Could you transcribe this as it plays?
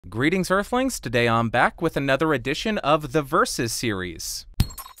Greetings, Earthlings! Today I'm back with another edition of the Versus series.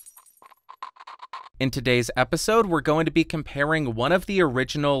 In today's episode, we're going to be comparing one of the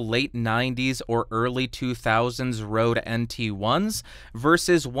original late 90s or early 2000s Rode NT1s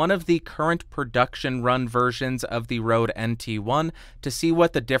versus one of the current production run versions of the Rode NT1 to see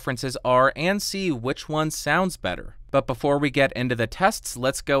what the differences are and see which one sounds better. But before we get into the tests,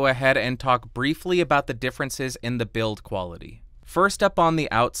 let's go ahead and talk briefly about the differences in the build quality. First up on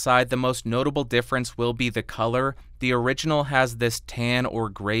the outside, the most notable difference will be the color. The original has this tan or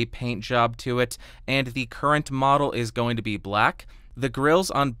gray paint job to it, and the current model is going to be black. The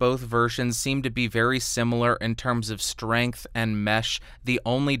grills on both versions seem to be very similar in terms of strength and mesh. The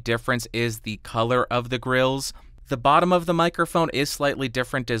only difference is the color of the grills. The bottom of the microphone is slightly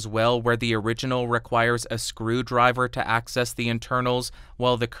different as well, where the original requires a screwdriver to access the internals,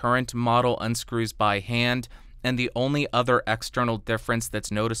 while the current model unscrews by hand. And the only other external difference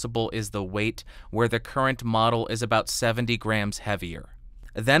that's noticeable is the weight, where the current model is about 70 grams heavier.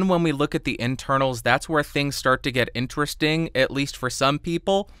 Then when we look at the internals, that's where things start to get interesting, at least for some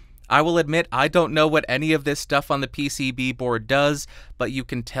people. I will admit I don't know what any of this stuff on the PCB board does, but you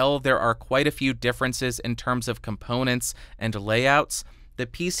can tell there are quite a few differences in terms of components and layouts. The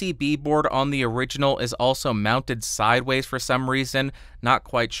PCB board on the original is also mounted sideways for some reason, not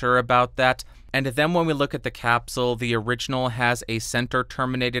quite sure about that. And then when we look at the capsule, the original has a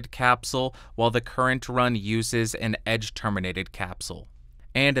center-terminated capsule, while the current run uses an edge-terminated capsule.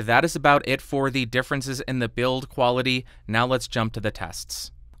 And that is about it for the differences in the build quality. Now let's jump to the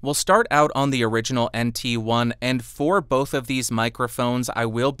tests. We'll start out on the original NT1, and for both of these microphones, I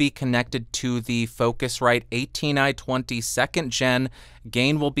will be connected to the Focusrite 18i20 2nd Gen.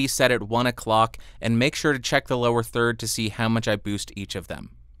 Gain will be set at 1 o'clock, and make sure to check the lower third to see how much I boost each of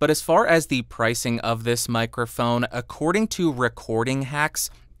them. But as far as the pricing of this microphone, according to Recording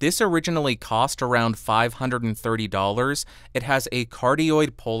Hacks, this originally cost around $530. It has a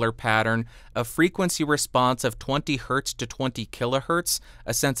cardioid polar pattern, a frequency response of 20 Hz to 20 kHz,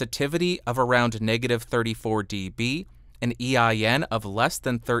 a sensitivity of around -34 dB, an EIN of less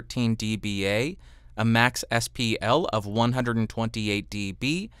than 13 dBA, a max SPL of 128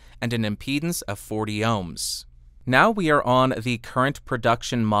 dB, and an impedance of 40 ohms. Now we are on the current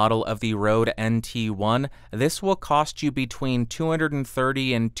production model of the Rode NT1. This will cost you between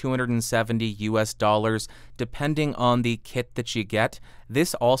 $230 and $270 US, depending on the kit that you get.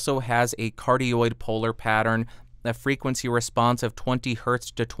 This also has a cardioid polar pattern, a frequency response of 20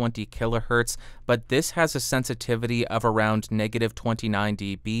 Hz to 20 kHz, but this has a sensitivity of around -29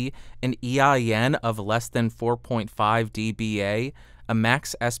 dB, an EIN of less than 4.5 dBA, a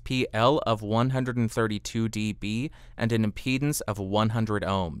max SPL of 132 dB, and an impedance of 100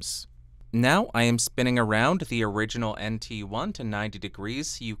 ohms. Now I am spinning around the original NT1 to 90 degrees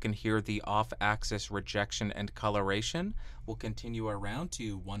so you can hear the off-axis rejection and coloration. We'll continue around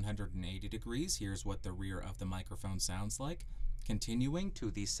to 180 degrees. Here's what the rear of the microphone sounds like. Continuing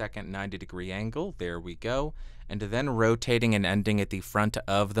to the second 90-degree angle, there we go, and then rotating and ending at the front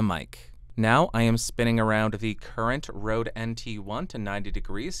of the mic. Now I am spinning around the current Rode NT1 to 90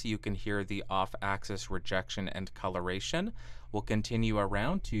 degrees so you can hear the off-axis rejection and coloration. We'll continue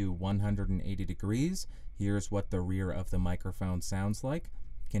around to 180 degrees. Here's what the rear of the microphone sounds like.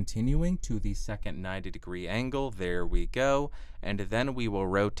 Continuing to the second 90-degree angle, there we go, and then we will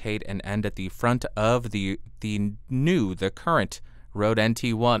rotate and end at the front of the current Rode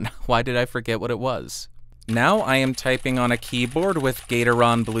NT1. Why did I forget what it was? Now I am typing on a keyboard with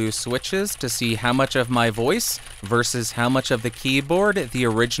Gateron Blue switches to see how much of my voice versus how much of the keyboard the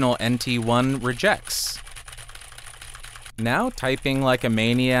original NT1 rejects. Now typing like a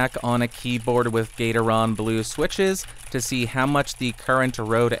maniac on a keyboard with Gateron Blue switches to see how much the current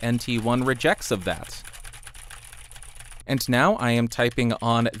Rode NT1 rejects of that. And now I am typing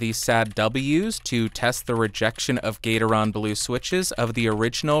on the SAD Ws to test the rejection of Gateron Blue switches of the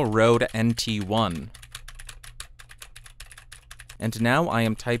original Rode NT1. And now I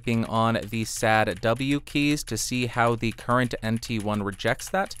am typing on the SAD W keys to see how the current NT1 rejects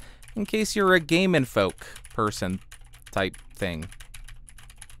that, in case you're a Game Info person type thing.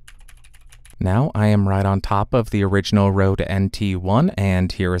 Now I am right on top of the original Rode NT1,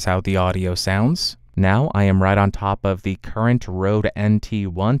 and here is how the audio sounds. Now I am right on top of the current Rode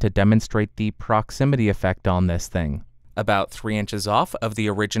NT1 to demonstrate the proximity effect on this thing. About 3 inches off of the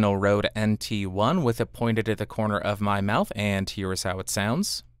original Rode NT1 with it pointed at the corner of my mouth, and here is how it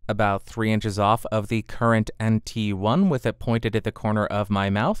sounds. About 3 inches off of the current NT1 with it pointed at the corner of my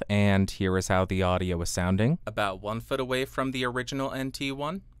mouth, and here is how the audio is sounding. About 1 foot away from the original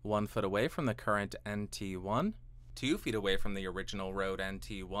NT1, 1 foot away from the current NT1. 2 feet away from the original Rode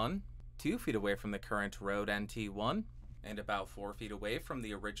NT1, 2 feet away from the current Rode NT1, and about 4 feet away from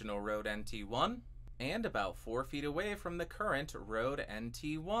the original Rode NT1, and about 4 feet away from the current Rode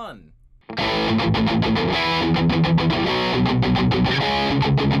NT1.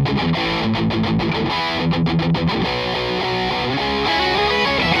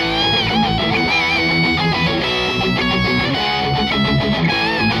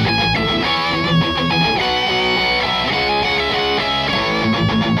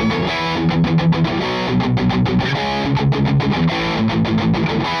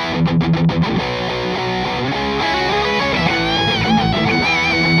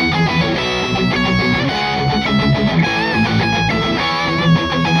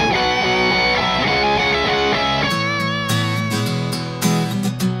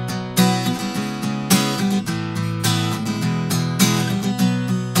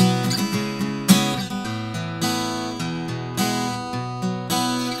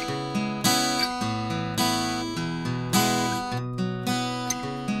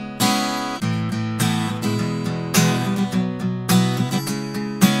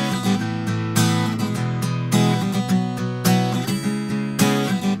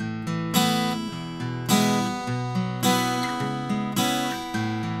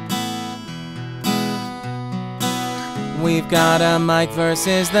 We've got a mic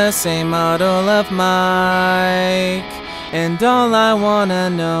versus the same model of mic, and all I wanna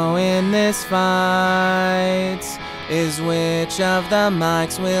know in this fight is which of the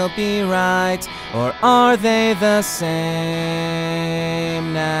mics will be right, or are they the same?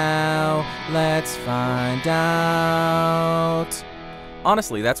 Now let's find out.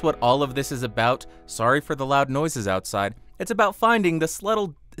 Honestly, that's what all of this is about. Sorry for the loud noises outside. It's about finding the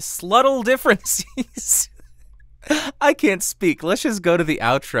sluttle differences. I can't speak. Let's just go to the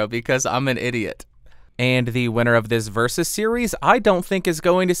outro because I'm an idiot. And the winner of this Versus series, I don't think is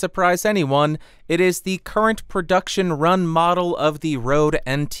going to surprise anyone. It is the current production run model of the Rode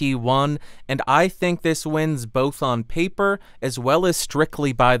NT1, and I think this wins both on paper as well as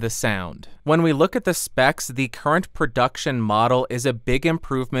strictly by the sound. When we look at the specs, the current production model is a big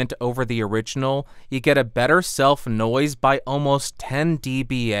improvement over the original. You get a better self-noise by almost 10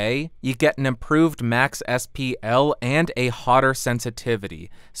 dBA. You get an improved max SPL and a hotter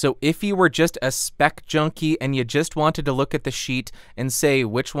sensitivity. So if you were just a spec junkie and you just wanted to look at the sheet and say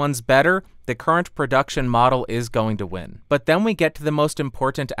which one's better, the current production model is going to win. But then we get to the most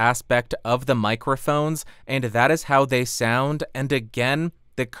important aspect of the microphones, and that is how they sound. And again,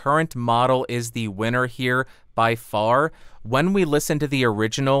 the current model is the winner here by far. When we listen to the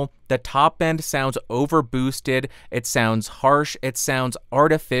original, the top end sounds overboosted, it sounds harsh, it sounds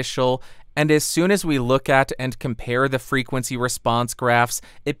artificial, and as soon as we look at and compare the frequency response graphs,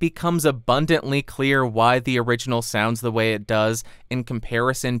 it becomes abundantly clear why the original sounds the way it does in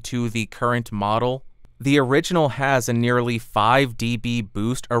comparison to the current model. The original has a nearly 5 dB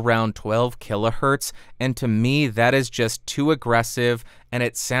boost around 12 kilohertz, and to me that is just too aggressive and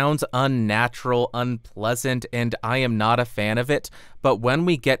it sounds unnatural, unpleasant, and I am not a fan of it. But when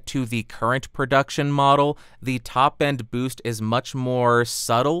we get to the current production model, the top end boost is much more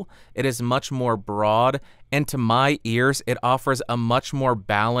subtle, it is much more broad, and to my ears, it offers a much more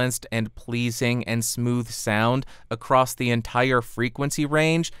balanced and pleasing and smooth sound across the entire frequency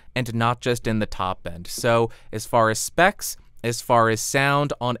range and not just in the top end. So as far as specs, as far as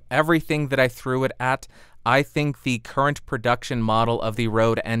sound, on everything that I threw it at, I think the current production model of the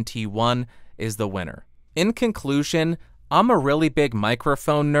Rode NT1 is the winner. In conclusion, I'm a really big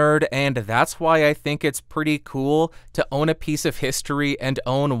microphone nerd, and that's why I think it's pretty cool to own a piece of history and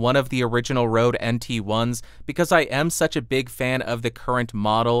own one of the original Rode NT1s, because I am such a big fan of the current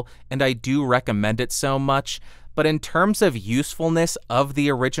model, and I do recommend it so much. But in terms of usefulness of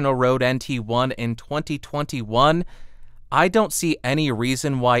the original Rode NT1 in 2021, I don't see any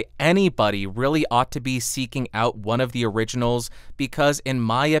reason why anybody really ought to be seeking out one of the originals, because in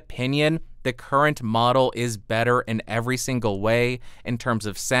my opinion, the current model is better in every single way, in terms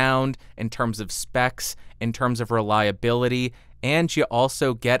of sound, in terms of specs, in terms of reliability, and you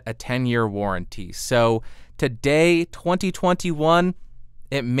also get a 10-year warranty. So today, 2021,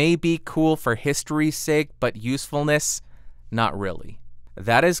 it may be cool for history's sake, but usefulness, not really.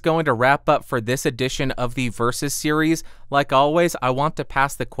 That is going to wrap up for this edition of the Versus series. Like always, I want to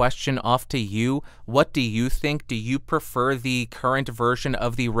pass the question off to you. What do you think? Do you prefer the current version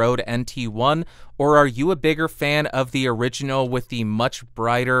of the Rode NT1, or are you a bigger fan of the original with the much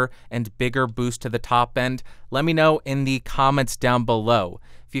brighter and bigger boost to the top end? Let me know in the comments down below.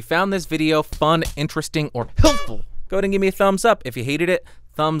 If you found this video fun, interesting, or helpful, go ahead and give me a thumbs up. If you hated it,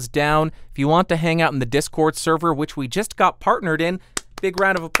 thumbs down. If you want to hang out in the Discord server, which we just got partnered in, big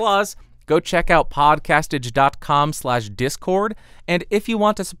round of applause. Go check out podcastage.com/discord. And if you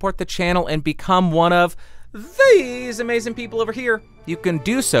want to support the channel and become one of these amazing people over here, you can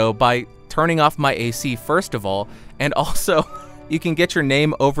do so by turning off my AC first of all, and also you can get your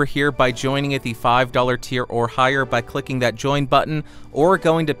name over here by joining at the $5 tier or higher by clicking that join button or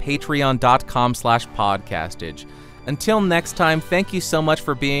going to patreon.com/podcastage. Until next time, thank you so much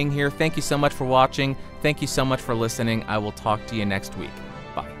for being here. Thank you so much for watching. Thank you so much for listening. I will talk to you next week.